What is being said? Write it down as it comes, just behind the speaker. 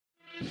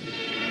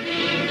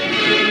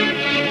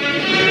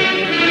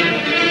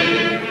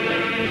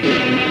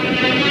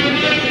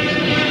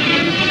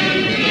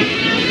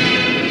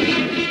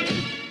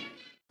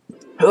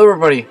Hello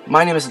everybody,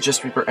 my name is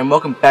TheJustReaper and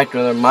welcome back to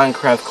another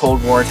Minecraft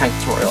Cold War tank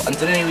tutorial. And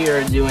today we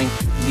are doing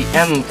the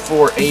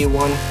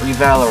M4A1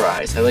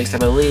 Revalorisé. At least I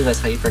believe that's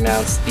how you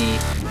pronounce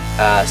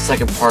the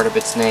second part of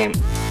its name.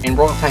 In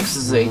Royal Tanks, this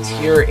is a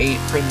Tier 8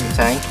 premium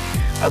tank.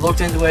 I looked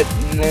into it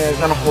and there's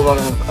not a whole lot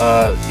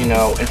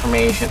of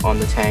information on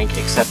the tank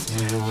except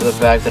for the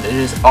fact that it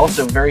is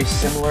also very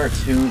similar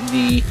to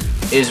the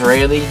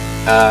Israeli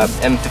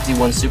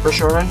M51 Super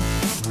Sherman.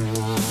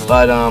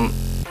 But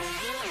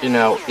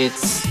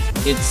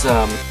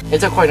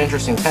it's a quite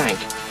interesting tank.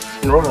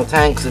 In Royal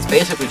Tanks, it's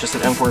basically just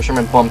an M4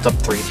 Sherman bumped up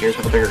 3 tiers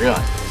with a bigger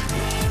gun.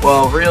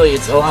 Well, really,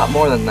 it's a lot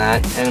more than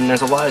that, and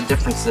there's a lot of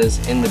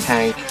differences in the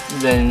tank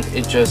than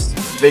it just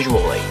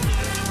visually.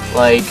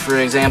 Like, for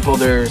example,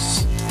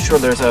 there's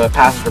a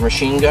passenger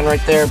machine gun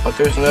right there, but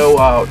there's no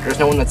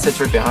one that sits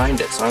right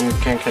behind it, so I'm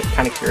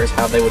kind of curious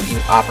how they would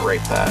even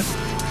operate that.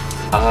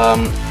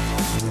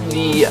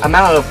 The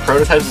amount of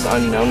prototypes is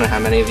unknown and how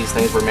many of these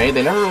things were made.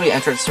 They never really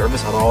entered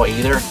service at all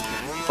either,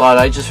 but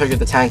I just figured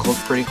the tank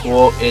looked pretty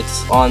cool.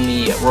 It's on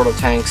the World of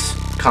Tanks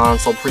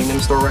console premium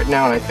store right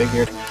now, and I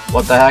figured,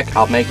 what the heck,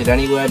 I'll make it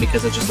anyway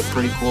because it's just a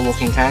pretty cool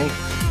looking tank.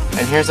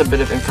 And here's a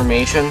bit of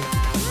information.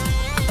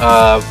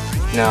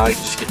 Now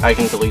I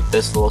can delete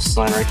this little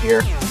sign right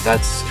here.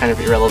 That's kind of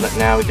irrelevant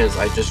now because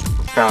I just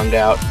found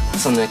out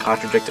something that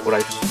contradicted what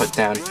I just put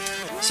down.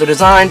 So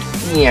designed,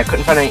 yeah,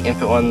 couldn't find any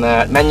info on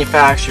that.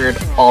 Manufactured,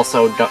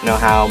 also don't know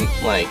how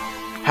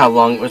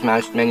long it was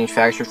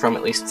manufactured from,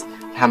 at least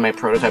how many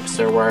prototypes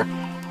there were,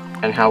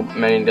 and how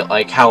many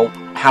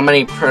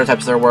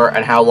prototypes there were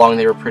and how long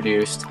they were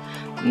produced.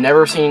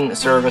 Never seen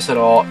service at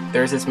all.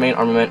 There's its main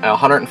armament, a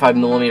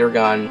 105mm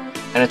gun,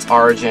 and its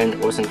origin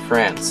was in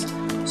France.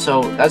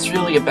 So that's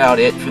really about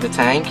it for the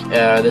tank.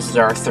 This is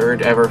our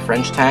third ever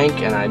French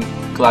tank, and I'm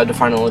glad to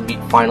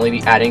finally be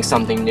adding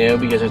something new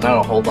because there's not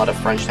a whole lot of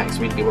French tanks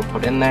we'd be able to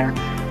put in there.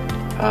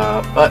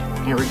 But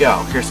here we go.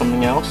 Here's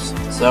something else.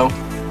 So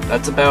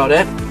that's about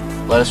it.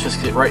 Let us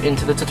just get right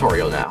into the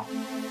tutorial now.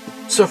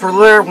 So for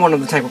layer 1 of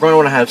the tank, we're going to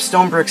want to have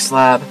stone brick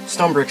slab,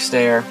 stone brick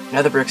stair,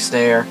 nether brick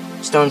stair,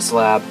 stone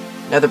slab,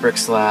 nether brick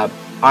slab,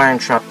 iron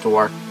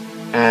trapdoor,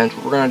 and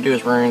what we're going to do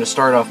is we're going to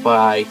start off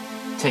by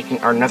taking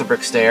our nether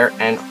brick stair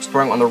and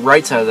storing on the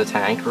right side of the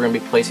tank. We're going to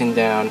be placing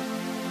down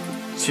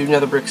 2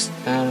 nether bricks.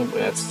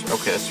 That's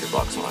 3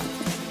 blocks on.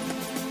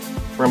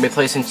 We're going to be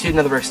placing 2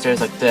 nether brick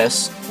stairs like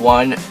this,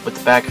 one with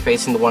the back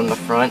facing the one in the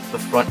front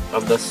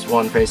of this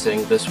one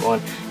facing this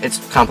one. It's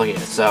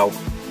complicated, so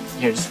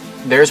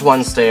there's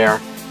one stair.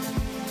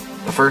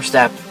 The first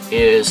step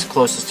is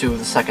closest to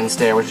the second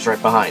stair, which is right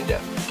behind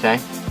it, okay?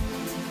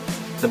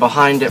 Then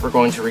behind it, we're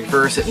going to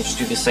reverse it and just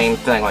do the same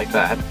thing like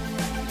that.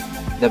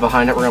 Then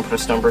behind it, we're going to put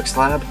a stone brick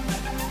slab,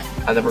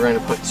 and then we're going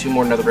to put 2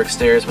 more nether brick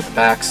stairs with the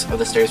backs of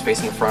the stairs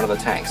facing the front of the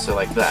tank, so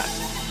like that.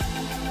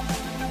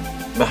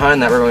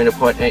 Behind that, we're going to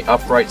put an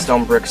upright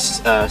stone brick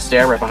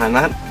stair right behind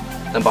that.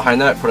 Then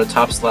behind that, put a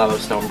top slab of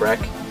stone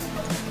brick.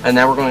 And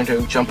now we're going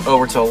to jump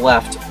over to the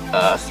left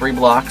 3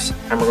 blocks,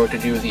 and we're going to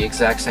do the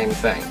exact same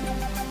thing.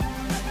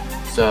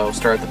 So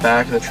start at the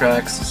back of the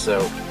tracks, so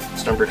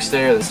stone brick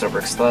stair, then stone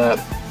brick slab,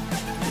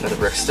 nether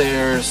brick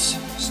stairs,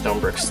 stone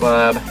brick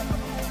slab,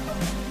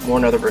 more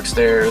nether brick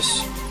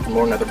stairs,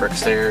 more nether brick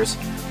stairs,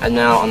 and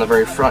now on the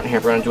very front here,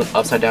 we're going to do an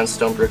upside down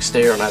stone brick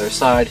stair on either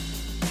side.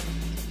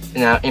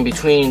 And now in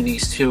between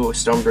these 2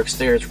 stone brick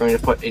stairs, we're going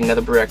to put a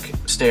nether brick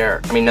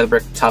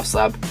top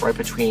slab right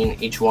between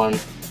each one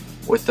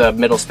with the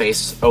middle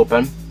space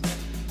open.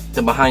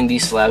 Then behind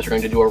these slabs, we're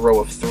going to do a row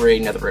of 3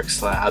 nether brick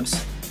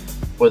slabs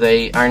with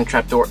a iron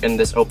trapdoor in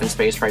this open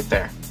space right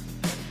there.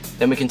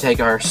 Then we can take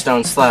our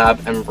stone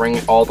slab and bring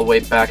it all the way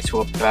back to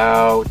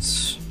about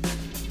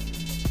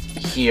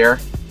here,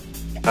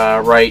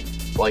 right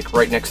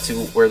next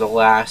to where the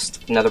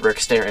last nether brick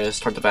stair is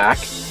toward the back,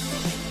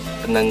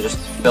 and then just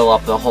fill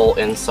up the whole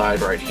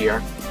inside right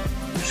here.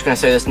 I'm just gonna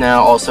say this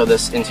now, also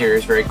this interior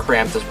is very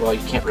cramped as well.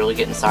 You can't really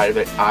get inside of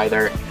it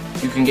either.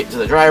 You can get to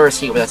the driver's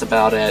seat, but that's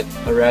about it.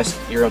 The rest,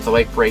 you're going to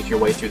have to break your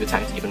way through the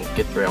tank to even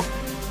get through.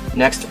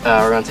 Next,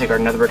 we're going to take our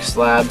nether brick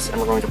slabs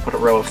and we're going to put a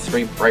row of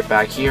 3 right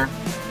back here.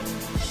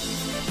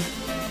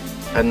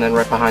 And then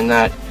right behind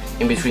that,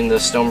 in between the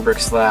stone brick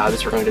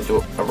slabs, we're going to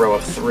do a row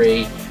of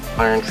 3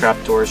 iron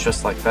trapdoors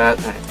just like that.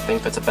 And I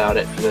think that's about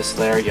it for this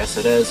layer. Yes,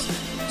 it is.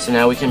 So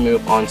now we can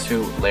move on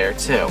to layer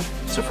 2.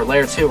 So for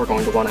layer 2, we're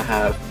going to want to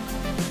have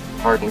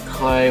hardened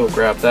clay. We'll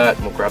grab that,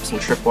 and we'll grab some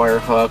tripwire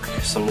hook,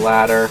 some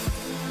ladder,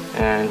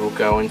 and we'll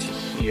go into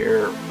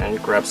here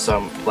and grab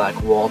some black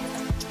wool.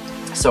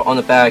 So on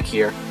the back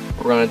here,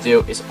 what we're going to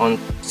do is on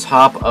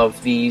top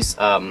of these,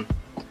 on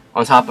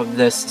top of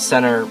this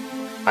center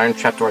iron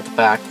trapdoor at the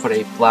back, put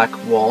a black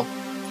wool.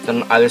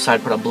 Then on either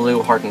side, put a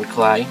blue hardened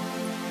clay.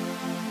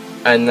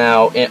 And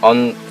now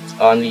on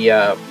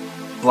the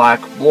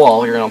black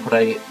wall, you're going to put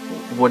a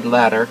wood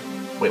ladder.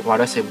 Wait, why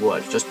did I say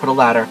wood? Just put a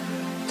ladder.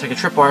 Take a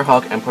tripwire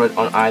hook and put it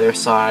on either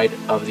side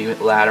of the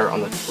ladder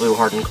on the blue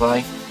hardened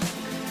clay.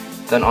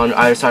 Then on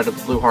either side of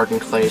the blue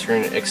hardened clay, you're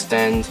going to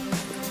extend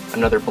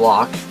another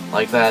block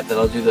like that.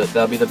 That'll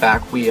be the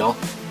back wheel.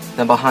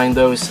 Then behind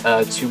those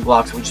 2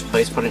 blocks we just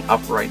placed, put an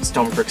upright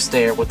stone brick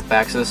stair with the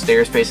backs of the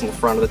stairs facing the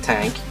front of the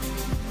tank.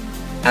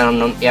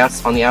 And on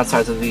the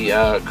outsides of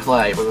the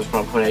clay, we're just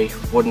going to put a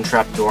wooden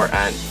trapdoor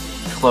and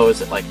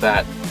close it like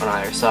that on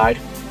either side.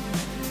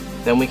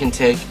 Then we can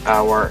take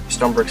our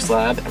stone brick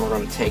slab and we're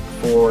going to take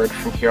forward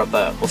from here.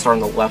 We'll start on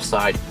the left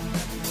side.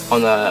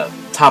 On the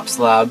top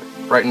slab,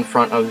 right in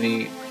front of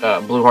the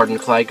blue hardened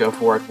clay, go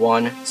forward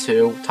 1,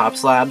 2 top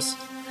slabs.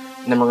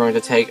 And then we're going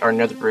to take our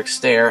nether brick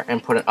stair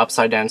and put an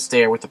upside down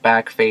stair with the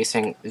back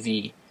facing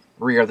the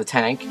rear of the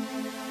tank.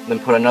 Then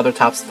put another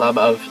top slab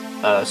of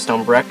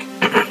stone brick.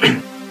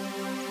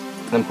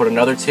 Then put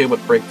another 2,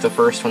 but break the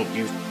first one that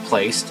you've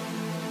placed.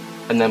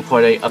 And then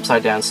put a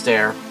upside down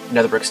stair,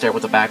 nether brick stair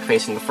with the back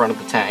facing the front of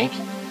the tank.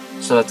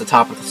 So that the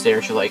top of the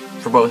stair should,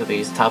 for both of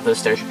these, the top of the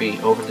stair should be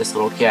over this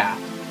little gap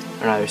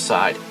on either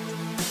side.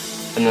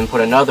 And then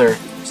put another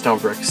stone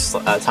brick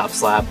top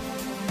slab,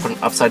 put an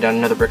upside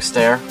down nether brick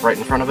stair right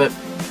in front of it,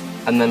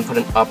 and then put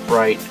an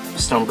upright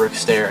stone brick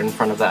stair in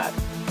front of that.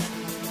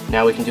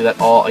 Now we can do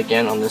that all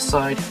again on this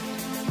side.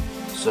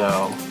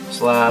 So,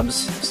 slabs,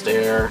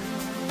 stair,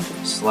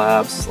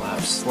 slab, slab,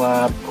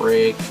 slab,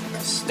 break,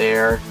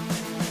 stair,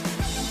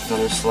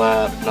 another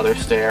slab, another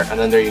stair, and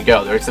then there you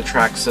go. There's the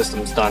track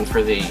systems done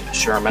for the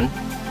Sherman.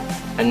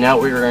 And now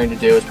what we're going to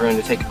do is we're going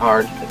to take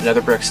our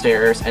nether brick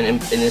stairs, and in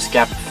this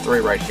gap of 3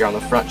 right here on the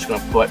front, just going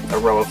to put a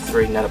row of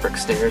 3 nether brick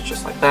stairs,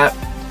 just like that.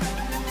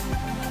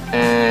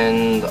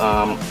 And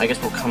I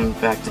guess we'll come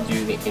back to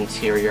do the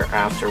interior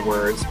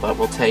afterwards, but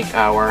we'll take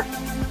our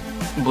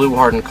blue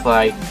hardened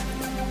clay,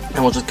 and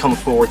we'll just come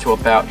forward to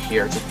about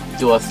here. Just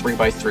do a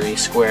 3x3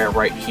 square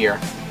right here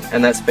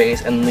in that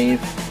space, and leave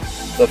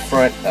the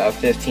front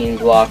 15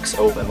 blocks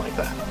open like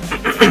that.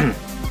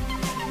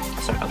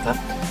 Sorry about that.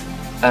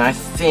 And I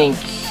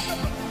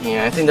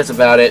think that's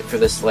about it for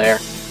this layer.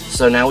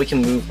 So now we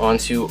can move on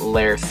to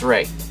layer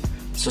 3.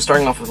 So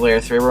starting off with layer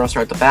 3, we're going to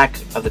start at the back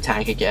of the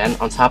tank again.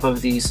 On top of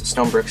these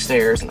stone brick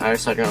stairs, on either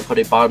side we're going to put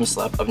a bottom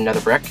slab of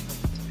nether brick.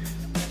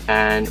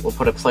 And we'll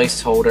put a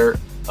placeholder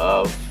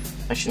of...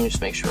 Actually, let me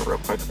just make sure real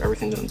quick of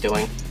everything that I'm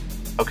doing.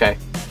 Okay,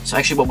 so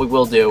actually what we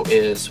will do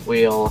is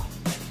we'll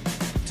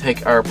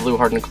take our blue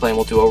hardened clay and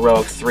we'll do a row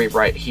of 3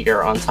 right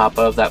here on top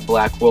of that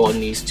black wool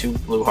and these 2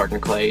 blue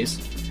hardened clays.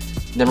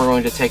 Then we're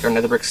going to take our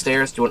nether brick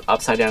stairs, do an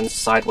upside down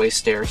sideways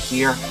stair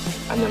here,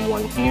 and then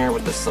one here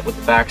with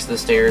the backs of the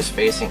stairs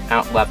facing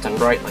out left and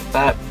right like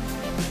that.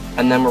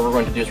 And then what we're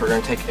going to do is we're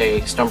going to take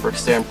a stone brick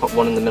stair and put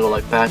one in the middle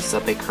like that so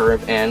that they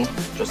curve in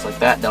just like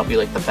that. That'll be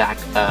like the back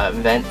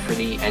vent for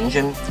the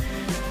engine.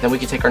 Then we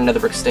can take our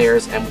nether brick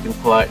stairs and we can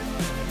put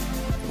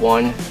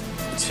 1,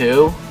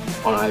 2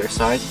 on either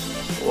side,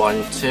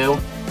 1, 2,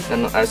 and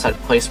on the other side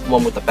place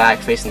one with the back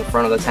facing the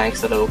front of the tank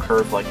so that it'll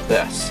curve like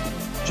this,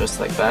 just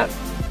like that.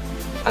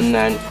 And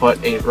then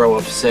put a row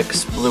of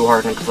 6 blue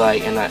hardened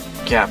clay in that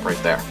gap right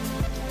there.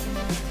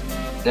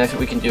 Next what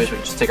we can do is we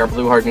can just take our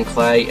blue hardened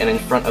clay, and in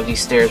front of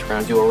these stairs we're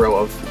going to do a row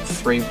of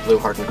 3 blue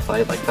hardened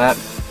clay like that.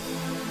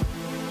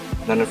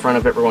 And then in front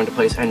of it we're going to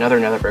place another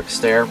nether brick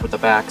stair with the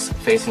backs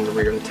facing the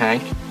rear of the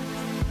tank.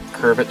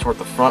 Curve it toward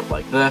the front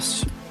like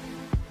this.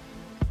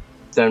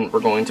 Then we're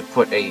going to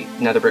put a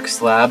nether brick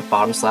slab,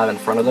 bottom slab in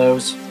front of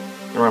those.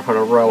 Then we're going to put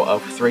a row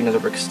of 3 nether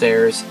brick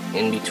stairs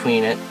in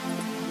between it,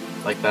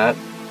 like that.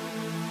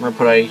 We're going to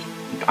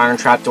put a iron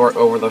trapdoor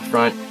over the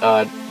front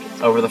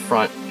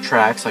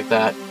tracks like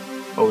that,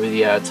 over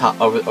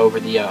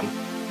the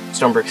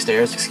stone brick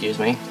stairs. Excuse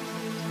me.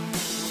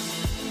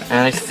 And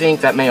I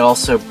think that may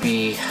also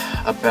be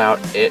about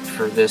it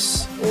for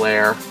this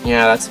layer.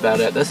 Yeah, that's about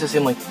it. This is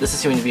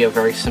seeming to be a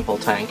very simple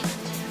tank.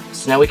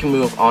 So now we can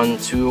move on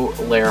to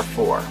layer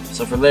 4.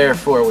 So for layer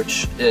 4,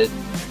 which it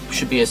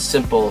should be a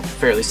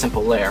fairly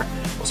simple layer,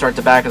 we'll start at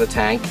the back of the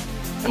tank,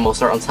 and we'll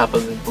start on top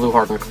of the blue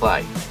hardened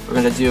clay. We're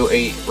gonna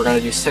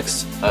do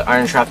 6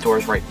 iron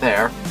trapdoors right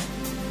there.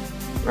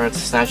 We're gonna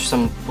snatch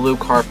some blue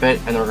carpet,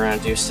 and then we're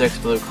gonna do 6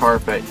 blue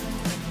carpet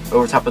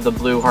over top of the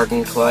blue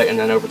hardened clay, and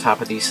then over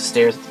top of these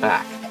stairs at the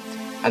back.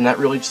 And that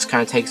really just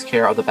kind of takes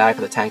care of the back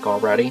of the tank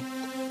already.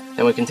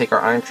 Then we can take our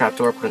iron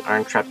trapdoor, put an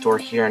iron trapdoor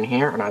here and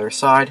here on either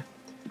side,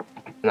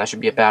 and that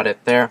should be about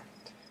it there.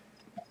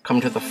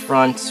 Come to the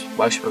front.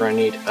 Well, actually, we're going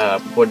to need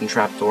a wooden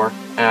trapdoor.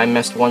 And I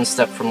missed one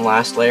step from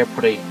last layer.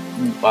 Put a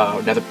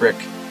nether brick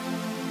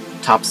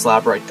top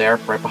slab right there,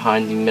 right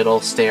behind the middle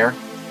stair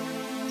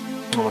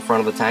on the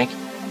front of the tank.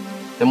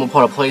 Then we'll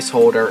put a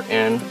placeholder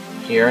in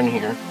here and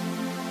here.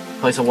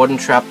 Place a wooden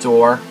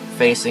trapdoor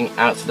facing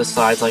out to the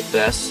sides like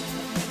this.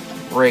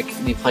 Break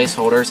the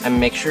placeholders and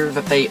make sure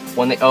that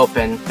when they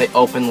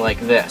open like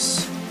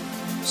this.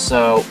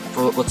 So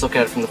let's look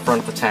at it from the front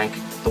of the tank.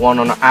 The one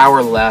on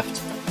our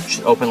left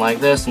should open like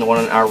this, and the one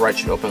on our right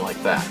should open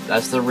like that.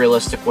 That's the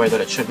realistic way that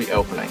it should be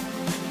opening.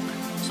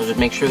 So just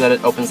make sure that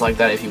it opens like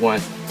that if you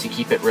want to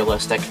keep it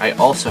realistic. I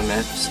also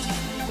missed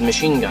the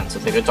machine gun.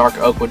 So take a dark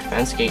oak wood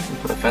fence gate and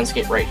put a fence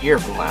gate right here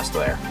from last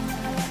layer.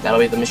 That'll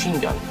be the machine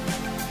gun.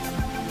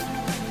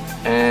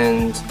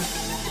 And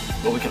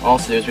what we can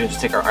also do is we can just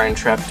take our iron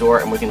trapdoor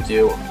and we can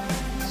do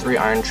 3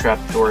 iron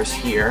trapdoors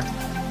here.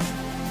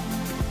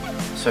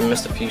 So I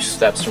missed a few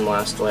steps from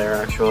last layer,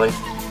 actually.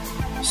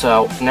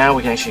 So now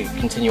we can actually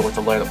continue with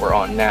the layer that we're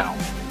on now.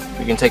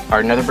 We can take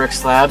our nether brick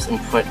slabs and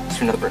put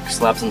 2 nether brick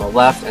slabs on the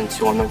left and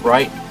 2 on the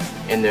right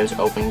in those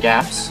open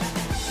gaps.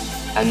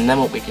 And then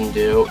what we can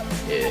do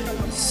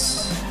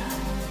is...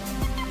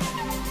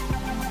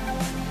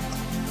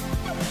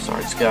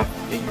 Sorry, just gotta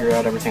figure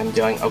out everything I'm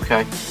doing.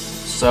 Okay,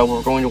 so what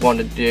we're going to want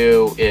to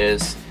do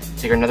is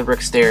take our nether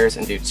brick stairs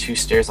and do 2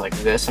 stairs like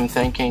this, I'm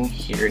thinking,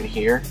 here and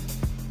here.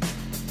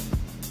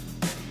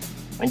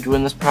 Am I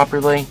doing this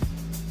properly?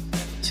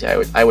 See,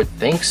 I would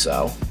think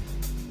so.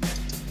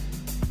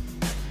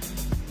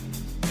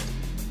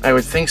 I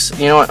would think so.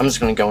 You know what, I'm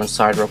just going to go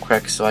inside real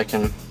quick so I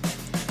can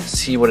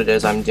see what it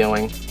is I'm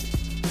doing.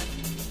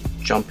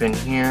 Jump in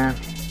here.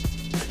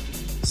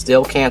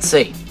 Still can't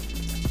see.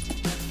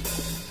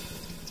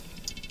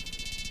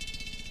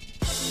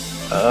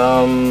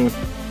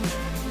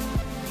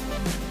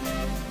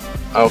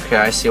 Okay,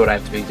 I see what I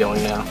have to be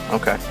doing now.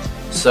 Okay.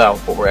 So,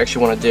 what we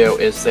actually want to do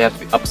is they have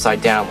to be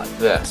upside down like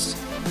this.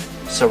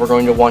 So we're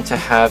going to want to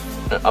have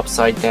an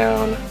upside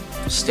down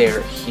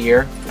stair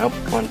here. Nope,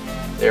 come on.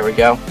 There we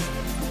go.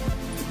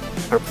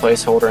 Put a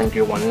placeholder and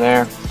do one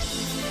there.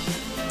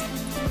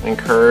 And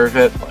curve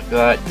it like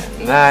that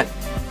and that.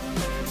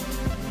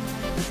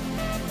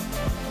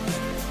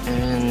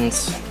 And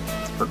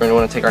we're going to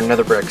want to take our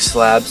nether brick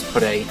slabs,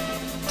 put a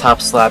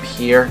top slab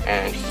here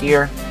and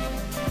here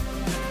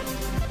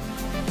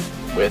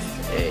with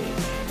a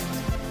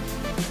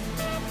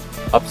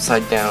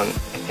upside down, I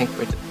think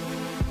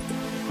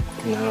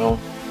no.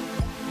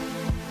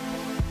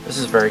 This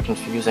is very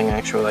confusing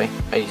actually.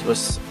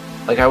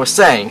 Like I was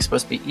saying, it's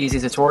supposed to be easy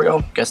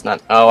tutorial. Guess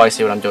not. Oh, I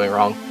see what I'm doing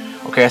wrong.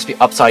 Okay, it has to be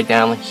upside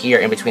down here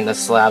in between the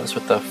slabs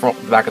with the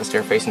back of the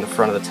stair facing the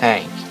front of the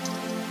tank.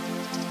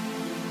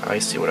 I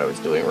see what I was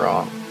doing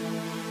wrong.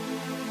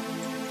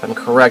 If I'm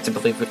correct, I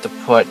believe we have to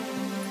put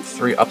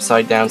 3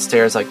 upside down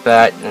stairs like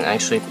that and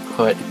actually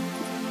put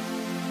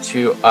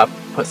 3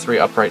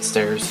 upright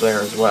stairs there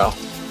as well.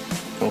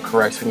 If I'm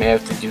correct, we may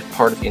have to do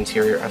part of the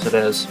interior as it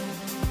is.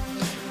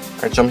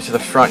 Alright, jumping to the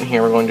front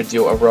here, we're going to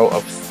do a row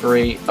of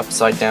 3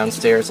 upside down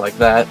stairs like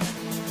that.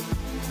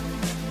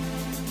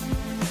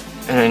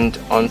 And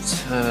onto...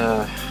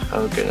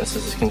 oh goodness,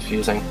 this is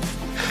confusing.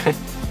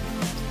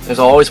 There's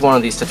always one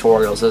of these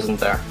tutorials, isn't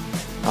there?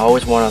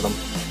 Always one of them.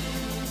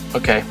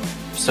 Okay,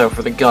 so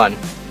for the gun,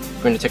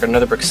 we're going to take our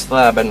nether brick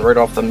slab and right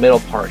off the middle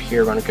part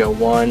here, we're going to go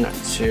 1,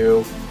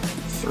 2,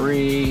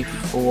 3,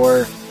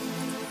 4,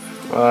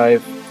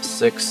 5,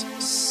 6,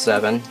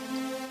 7.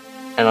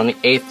 And on the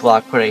 8th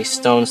block, put a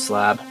stone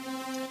slab.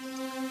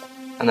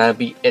 And that'll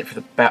be it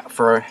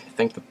for I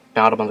think the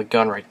bottom of the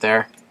gun right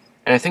there.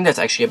 And I think that's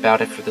actually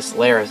about it for this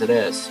layer as it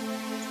is.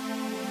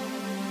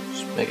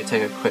 Just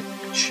take a quick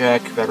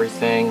check of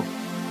everything.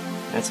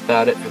 That's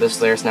about it for this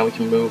layer. So now we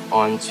can move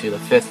on to the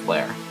 5th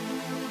layer.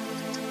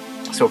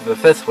 So for the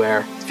 5th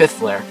layer,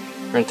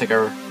 we're going to take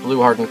our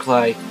blue hardened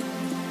clay,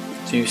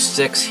 do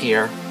 6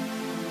 here,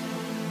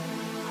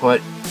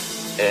 put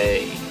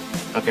a...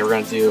 Okay, we're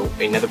going to do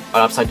an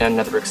upside down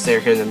nether brick stair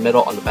here in the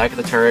middle on the back of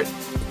the turret,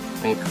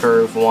 and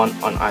curve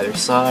 1 on either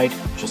side,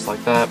 just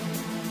like that.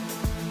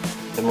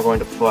 Then we're going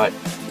to put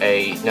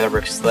a nether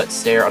brick slit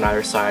stair on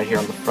either side here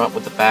on the front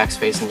with the backs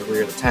facing the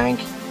rear of the tank.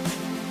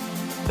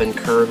 Then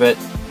curve it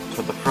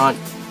to the front,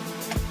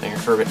 then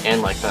curve it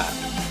in like that.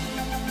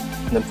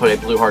 And then put a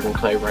blue hardened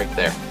clay right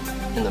there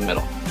in the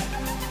middle.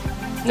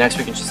 Next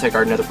we can just take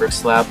our nether brick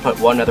slab, put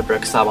 1 nether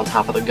brick slab on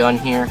top of the gun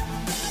here,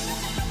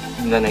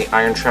 and then an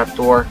iron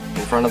trapdoor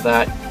in front of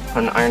that,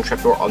 put an iron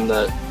trapdoor on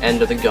the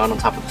end of the gun on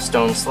top of the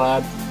stone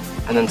slab,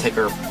 and then take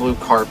our blue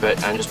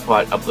carpet and just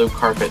put a blue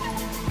carpet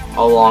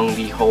along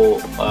the whole,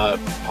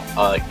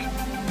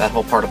 that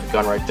whole part of the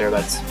gun right there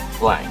that's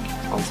blank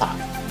on top.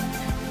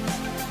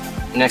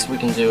 Next we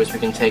can do is we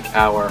can take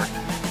our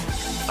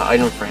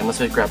item frame. Let's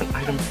just grab an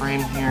item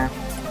frame here.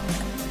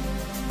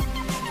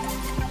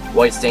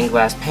 White stained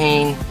glass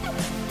pane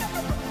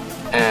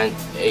and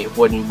a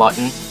wooden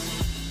button.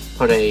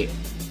 Put a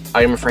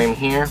item frame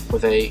here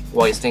with a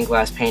white stained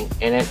glass pane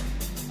in it,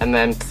 and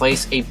then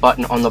place a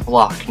button on the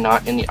block,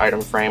 not in the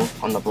item frame,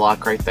 on the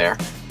block right there.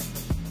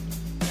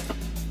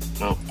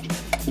 No,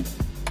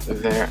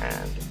 there,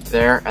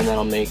 and then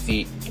I'll make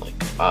the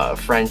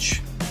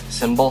French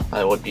symbol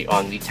that would be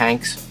on the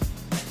tanks.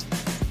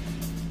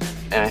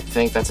 And I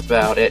think that's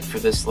about it for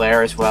this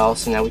layer as well.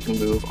 So now we can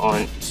move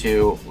on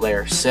to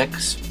layer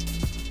 6.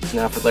 So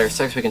now for layer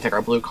 6, we can take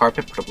our blue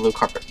carpet, put a blue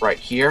carpet right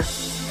here.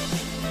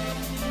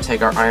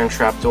 Take our iron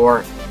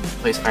trapdoor,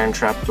 place iron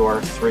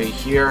trapdoor 3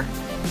 here,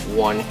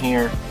 1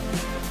 here,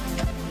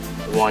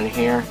 1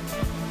 here,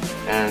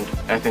 and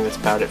I think that's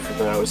about it for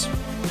those.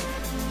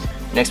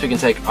 Next we can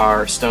take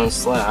our stone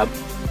slab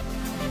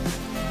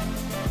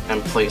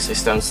and place a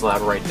stone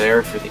slab right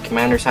there for the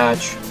commander's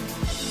hatch.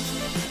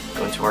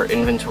 Go into our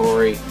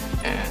inventory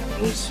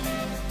and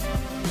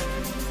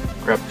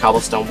grab a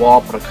cobblestone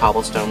wall, put a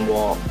cobblestone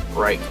wall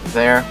right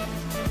there.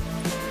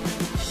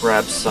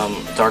 Grab some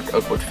dark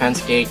oak wood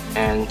fence gate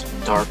and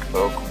dark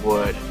oak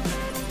wood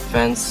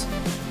fence.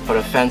 Put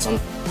a fence on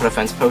put a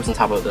fence post on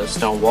top of the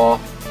stone wall.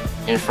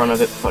 In front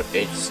of it, put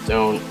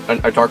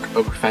a dark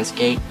oak fence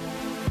gate,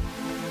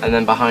 and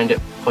then behind it,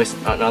 place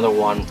another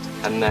one,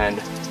 and then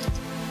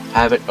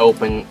have it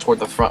open toward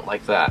the front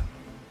like that.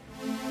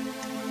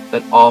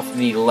 Then off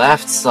the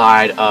left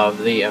side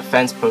of the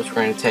fence post, we're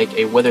going to take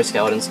a wither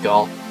skeleton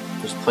skull,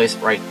 just place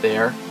it right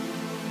there.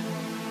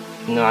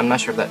 No, I'm not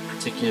sure if that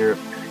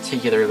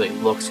particularly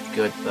looks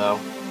good though.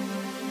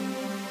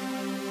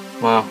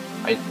 Well,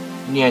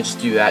 just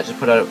do that. Just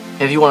put a.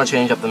 If you want to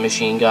change up the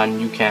machine gun,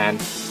 you can.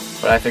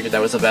 But I figured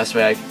that was the best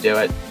way I could do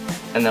it,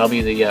 and that'll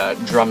be the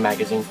drum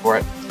magazine for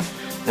it.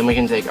 Then we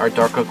can take our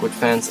dark oak wood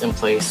fence and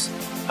place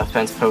a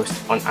fence post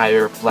on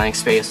either blank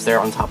space there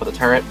on top of the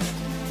turret.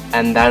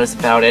 And that is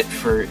about it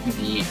for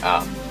the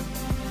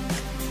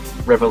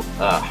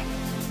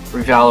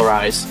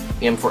Revalorisé,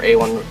 the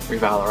M4A1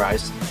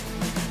 Revalorisé.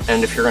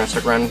 And if you're going to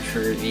stick around for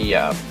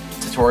the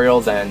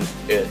tutorial, then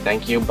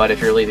thank you. But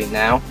if you're leaving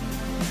now,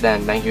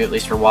 then thank you at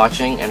least for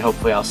watching, and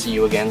hopefully I'll see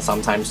you again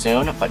sometime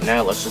soon. But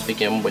now let's just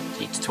begin with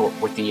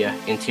the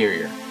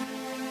interior.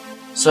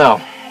 So,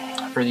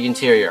 for the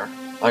interior,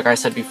 like I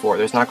said before,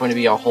 there's not going to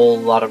be a whole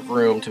lot of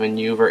room to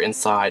maneuver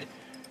inside.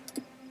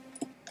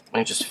 Let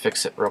me just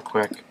fix it real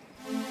quick.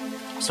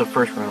 So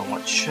first we're going to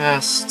want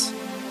chest,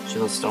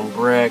 chiseled stone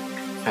brick,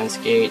 fence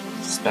gate,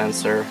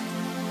 dispenser,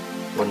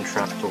 wooden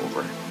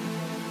trapdoor.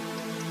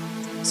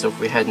 So if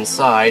we head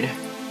inside,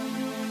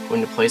 we're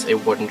going to place a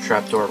wooden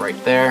trapdoor right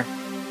there,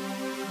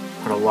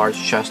 put a large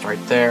chest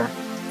right there,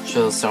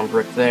 chiseled stone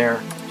brick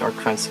there, dark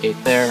fence gate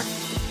there,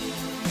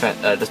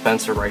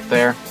 dispenser right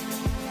there.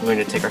 We're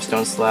going to take our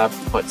stone slab,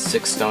 put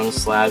 6 stone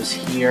slabs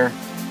here,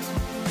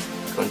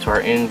 go into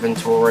our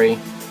inventory,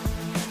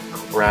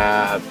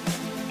 grab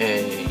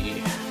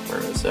a, where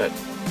is it,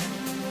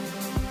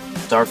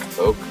 dark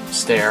oak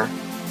stair,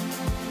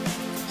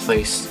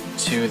 place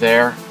 2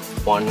 there,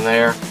 1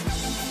 there,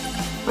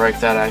 break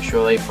that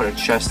actually, put a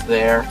chest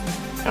there,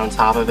 and on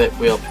top of it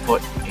we'll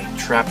put a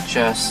trap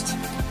chest.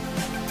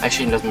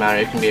 Actually it doesn't matter,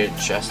 it can be a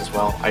chest as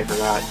well, I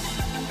forgot.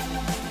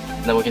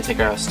 And then we can take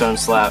our stone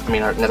slab,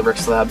 our nether brick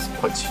slabs,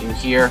 put 2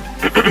 here,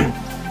 and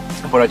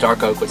put a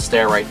dark oak wood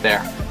stair right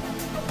there.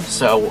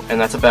 So,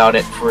 and that's about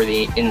it for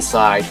the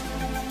inside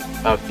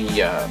of the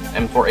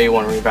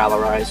M4A1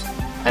 Revalorisé.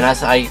 And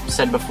as I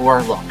said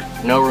before, look,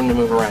 no room to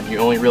move around. You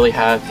only really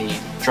have the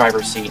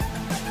driver's seat.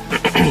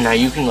 Now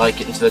you can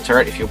get into the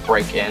turret if you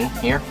break in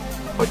here,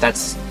 but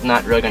that's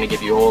not really going to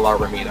give you a whole lot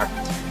of room either.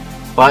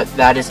 But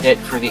that is it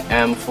for the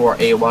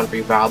M4A1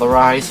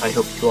 Revalorisé. I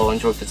hope you all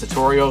enjoyed the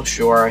tutorial.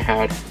 Sure, I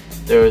had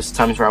those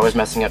times where I was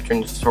messing up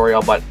during the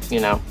tutorial, but you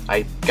know,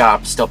 I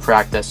gotta still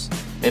practice.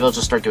 Maybe I'll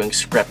just start doing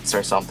scripts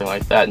or something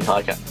like that until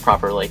I can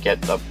properly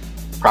get the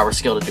proper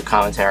skill to do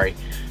commentary.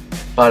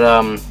 But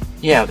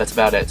yeah, that's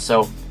about it.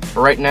 So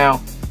for right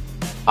now,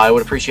 I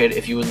would appreciate it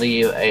if you would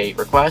leave a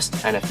request,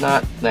 and if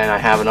not, then I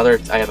have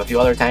a few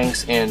other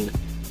tanks in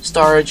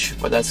storage,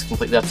 but that's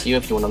completely up to you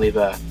if you want to leave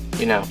a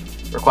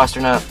request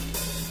or not.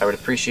 I would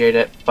appreciate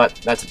it, but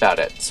that's about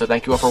it. So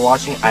thank you all for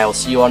watching. I will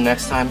see you all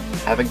next time.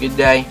 Have a good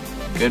day.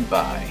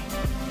 Goodbye.